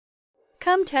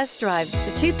Come test drive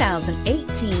the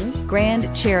 2018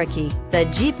 Grand Cherokee. The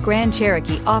Jeep Grand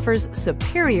Cherokee offers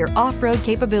superior off-road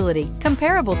capability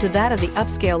comparable to that of the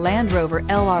upscale Land Rover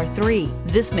LR3.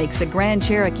 This makes the Grand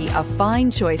Cherokee a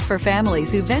fine choice for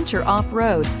families who venture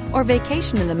off-road or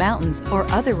vacation in the mountains or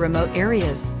other remote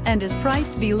areas, and is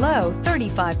priced below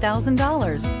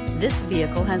 $35,000. This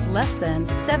vehicle has less than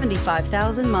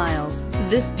 75,000 miles.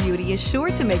 This beauty is sure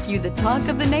to make you the talk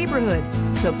of the neighborhood.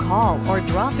 So call or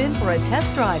drop in for a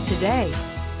test drive today.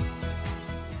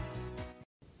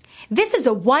 This is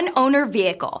a one-owner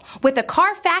vehicle with a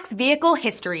Carfax Vehicle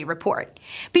History Report.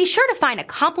 Be sure to find a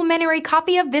complimentary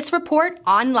copy of this report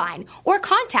online or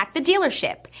contact the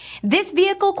dealership. This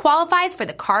vehicle qualifies for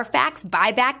the Carfax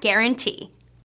Buyback Guarantee.